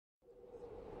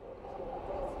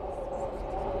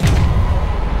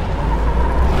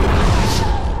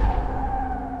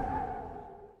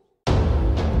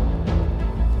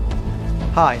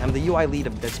Hi, I'm the UI lead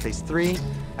of Dead Space 3.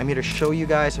 I'm here to show you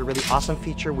guys a really awesome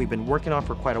feature we've been working on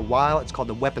for quite a while. It's called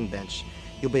the weapon bench.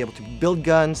 You'll be able to build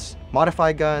guns,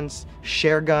 modify guns,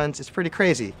 share guns. It's pretty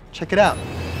crazy. Check it out.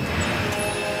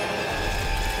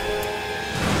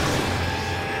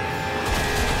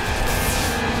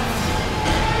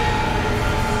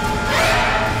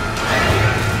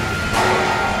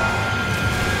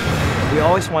 We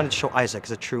always wanted to show Isaac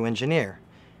as a true engineer.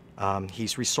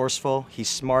 He's resourceful, he's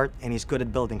smart, and he's good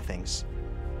at building things.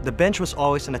 The bench was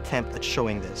always an attempt at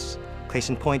showing this. Case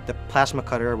in point, the plasma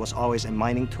cutter was always a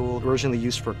mining tool originally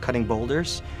used for cutting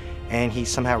boulders, and he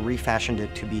somehow refashioned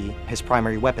it to be his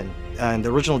primary weapon. In the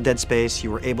original Dead Space,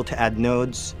 you were able to add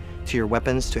nodes to your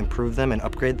weapons to improve them and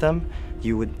upgrade them.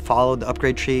 You would follow the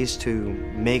upgrade trees to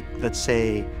make, let's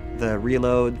say, the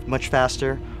reload much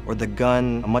faster or the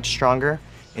gun much stronger.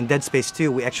 In Dead Space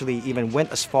 2, we actually even went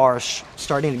as far as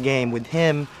starting the game with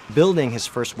him building his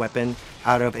first weapon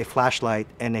out of a flashlight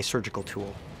and a surgical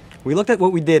tool. We looked at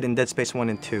what we did in Dead Space 1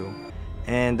 and 2,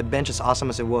 and the bench, as awesome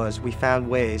as it was, we found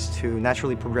ways to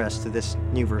naturally progress to this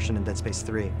new version in Dead Space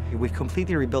 3. We've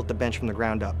completely rebuilt the bench from the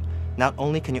ground up. Not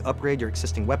only can you upgrade your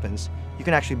existing weapons, you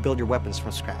can actually build your weapons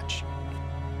from scratch.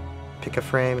 Pick a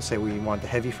frame, say we want the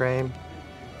heavy frame,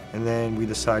 and then we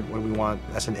decide what we want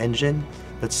as an engine.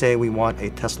 Let's say we want a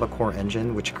Tesla core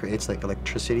engine, which creates like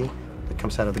electricity that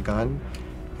comes out of the gun.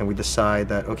 And we decide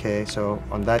that, okay, so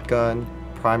on that gun,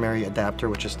 primary adapter,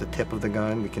 which is the tip of the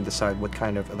gun, we can decide what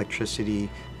kind of electricity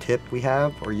tip we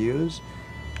have or use.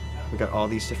 We got all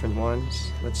these different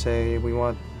ones. Let's say we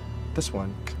want this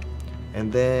one.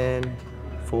 And then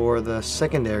for the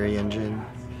secondary engine,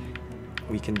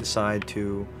 we can decide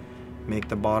to make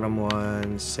the bottom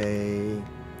one, say,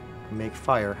 make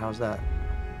fire. How's that?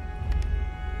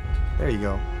 There you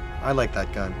go. I like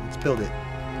that gun. Let's build it.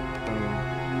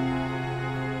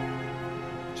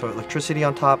 So electricity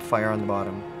on top, fire on the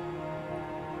bottom.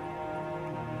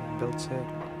 Builds it.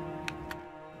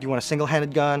 You want a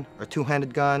single-handed gun or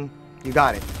two-handed gun? You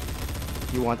got it.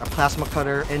 You want a plasma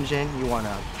cutter engine? You want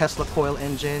a Tesla coil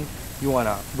engine? You want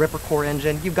a Ripper core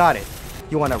engine? You got it.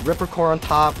 You want a Ripper core on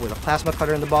top with a plasma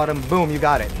cutter in the bottom? Boom, you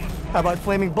got it. How about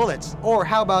flaming bullets? Or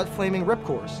how about flaming rip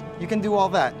cores? You can do all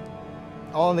that.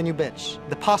 All in the new bench.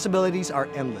 The possibilities are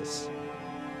endless.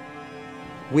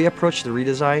 We approached the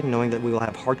redesign knowing that we will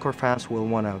have hardcore fans who will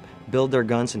want to build their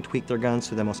guns and tweak their guns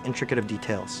to the most intricate of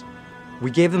details. We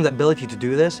gave them the ability to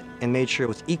do this and made sure it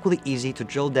was equally easy to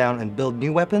drill down and build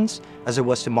new weapons as it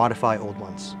was to modify old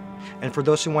ones. And for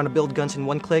those who want to build guns in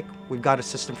one click, we've got a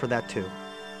system for that too.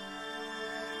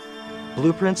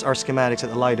 Blueprints are schematics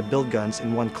that allow you to build guns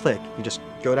in one click. You just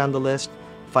go down the list,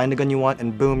 find the gun you want,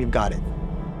 and boom, you've got it.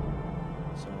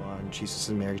 So Jesus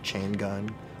and Mary chain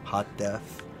gun, hot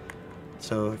death.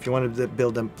 So if you wanted to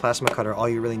build a plasma cutter, all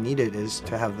you really needed is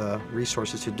to have the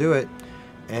resources to do it.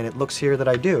 And it looks here that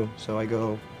I do. So I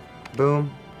go,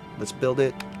 boom, let's build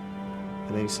it.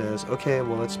 And then he says, okay,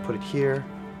 well, let's put it here.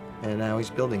 And now he's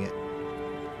building it.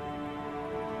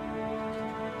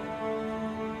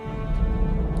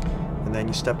 And then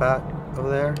you step out over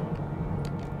there,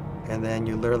 and then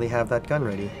you literally have that gun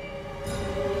ready.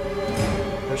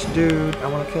 There's a dude, I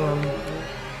want to kill him.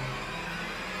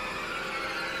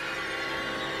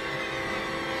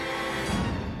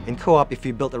 In co-op, if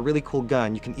you built a really cool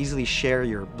gun, you can easily share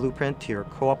your blueprint to your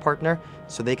co-op partner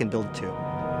so they can build it too.